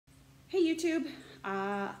Hey YouTube,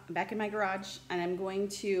 I'm back in my garage and I'm going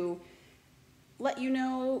to let you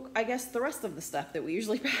know, I guess, the rest of the stuff that we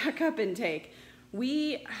usually pack up and take.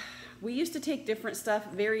 We used to take different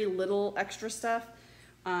stuff, very little extra stuff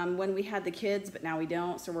when we had the kids, but now we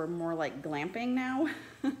don't, so we're more like glamping now.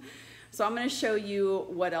 So I'm going to show you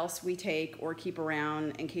what else we take or keep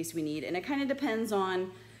around in case we need, and it kind of depends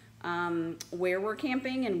on where we're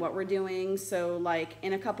camping and what we're doing. So like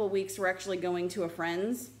in a couple weeks we're actually going to a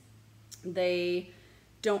friend's. They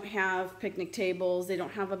don't have picnic tables, they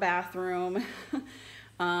don't have a bathroom,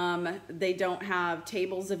 they don't have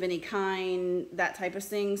tables of any kind, that type of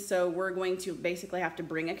thing. So we're going to basically have to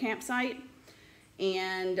bring a campsite,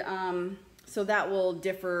 and so that will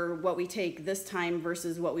differ what we take this time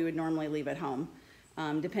versus what we would normally leave at home,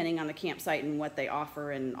 depending on the campsite and what they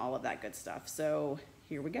offer and all of that good stuff. So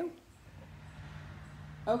here we go.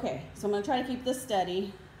 Okay, so I'm gonna try to keep this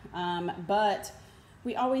steady, but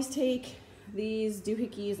we always take these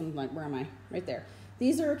doohickeys. I'm like, where am I? Right there.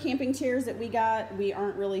 These are camping chairs that we got. We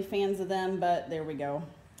aren't really fans of them, but there we go.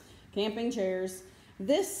 Camping chairs.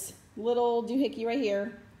 This little doohickey right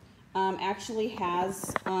here actually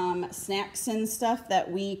has snacks and stuff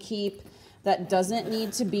that we keep that doesn't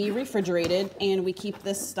need to be refrigerated, and we keep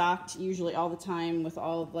this stocked usually all the time with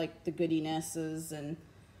all of like the goodinesses and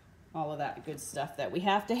all of that good stuff that we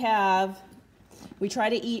have to have. We try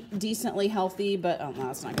to eat decently healthy, but oh no,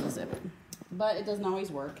 that's not gonna zip. But it doesn't always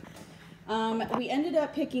work. We ended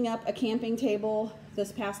up picking up a camping table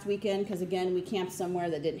this past weekend because again, we camped somewhere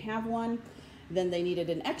that didn't have one. Then they needed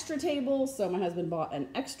an extra table, so my husband bought an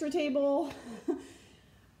extra table.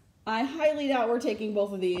 I highly doubt we're taking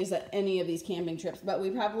both of these at any of these camping trips, but we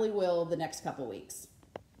probably will the next couple weeks.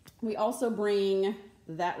 We also bring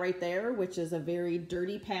that right there, which is a very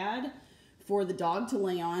dirty pad for the dog to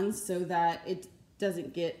lay on so that it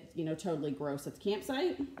doesn't get, you know, totally gross at the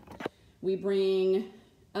campsite. We bring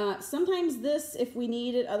sometimes this if we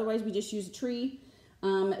need it, otherwise we just use a tree.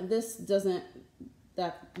 This doesn't,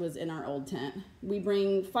 that was in our old tent. We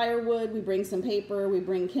bring firewood, we bring some paper, we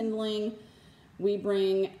bring kindling, we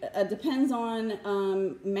bring, depends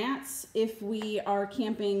on mats if we are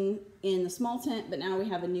camping in the small tent, but now we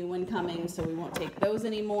have a new one coming, so we won't take those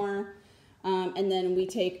anymore. And then we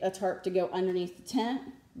take a tarp to go underneath the tent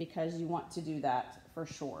because you want to do that for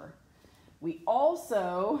sure. We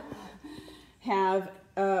also have,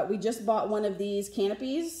 we just bought one of these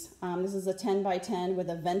canopies. This is a 10 by 10 with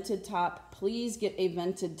a vented top. Please get a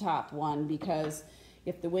vented top one because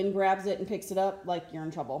if the wind grabs it and picks it up, like, you're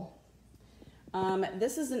in trouble.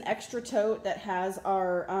 This is an extra tote that has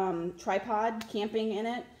our tripod camping in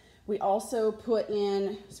it. We also put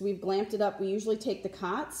in, so we've glamped it up. We usually take the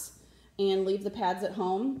cots and leave the pads at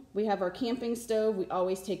home. We have our camping stove. We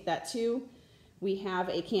always take that too. We have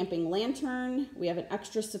a camping lantern. We have an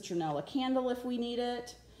extra citronella candle if we need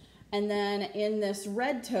it. And then in this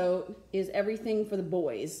red tote is everything for the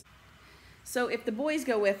boys. So if the boys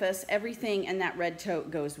go with us, everything in that red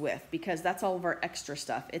tote goes with, because that's all of our extra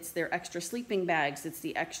stuff. It's their extra sleeping bags. It's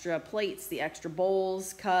the extra plates, the extra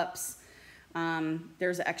bowls, cups.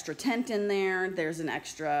 There's an extra tent in there. There's an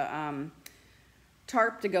extra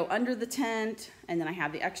tarp to go under the tent, and then I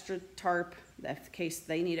have the extra tarp in case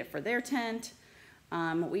they need it for their tent.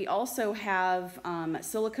 We also have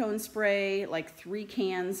silicone spray, like 3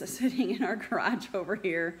 cans sitting in our garage over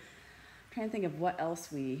here. I'm trying to think of what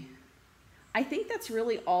else I think that's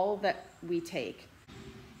really all that we take.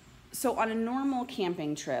 So on a normal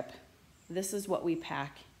camping trip, this is what we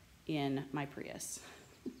pack in my Prius.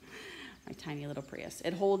 My tiny little Prius.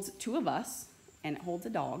 It holds 2 of us, and it holds a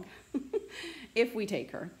dog if we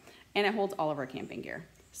take her, and it holds all of our camping gear.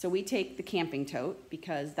 So we take the camping tote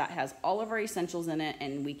because that has all of our essentials in it,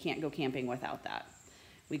 and we can't go camping without that.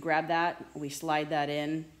 We grab that, we slide that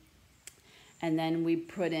in, and then we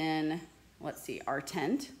put in, let's see, our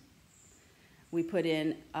tent. We put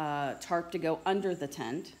in a tarp to go under the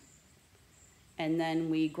tent, and then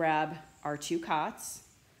we grab our 2 cots,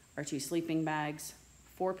 our 2 sleeping bags,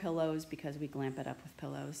 4 pillows because we glamp it up with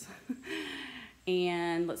pillows.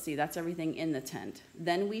 And let's see, that's everything in the tent.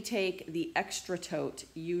 Then we take the extra tote,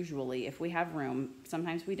 usually, if we have room.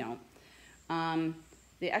 Sometimes we don't.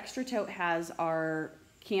 The extra tote has our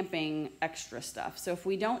camping extra stuff. So if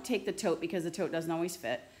we don't take the tote, because the tote doesn't always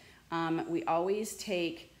fit, we always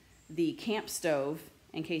take the camp stove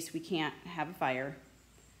in case we can't have a fire.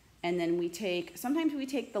 And then we take, sometimes we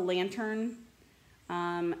take the lantern,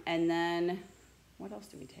 and then, what else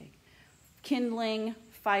do we take? Kindling,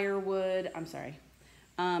 firewood, I'm sorry.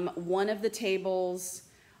 One of the tables,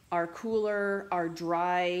 our cooler, our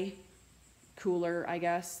dry cooler, I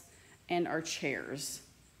guess, and our chairs.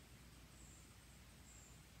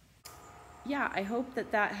 yeah, I hope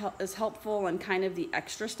that is helpful and kind of the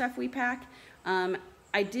extra stuff we pack.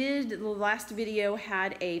 I did, the last video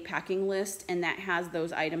had a packing list, and that has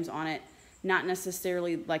those items on it. Not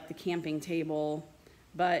necessarily like the camping table,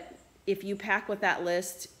 but if you pack with that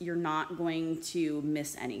list, you're not going to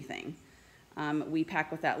miss anything. We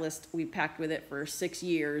pack with that list. We packed with it for 6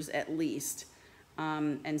 years at least.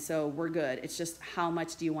 And so we're good. It's just how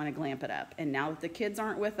much do you want to glamp it up? And now that the kids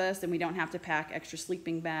aren't with us and we don't have to pack extra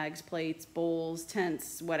sleeping bags, plates, bowls,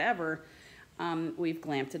 tents, whatever, we've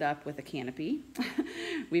glamped it up with a canopy.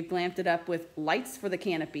 We've glamped it up with lights for the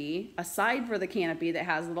canopy, a side for the canopy that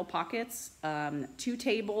has little pockets, 2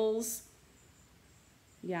 tables.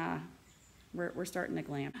 Yeah, we're starting to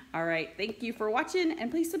glamp. All right, thank you for watching,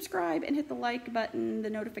 and please subscribe and hit the like button, the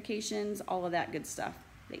notifications, all of that good stuff.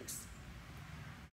 Thanks.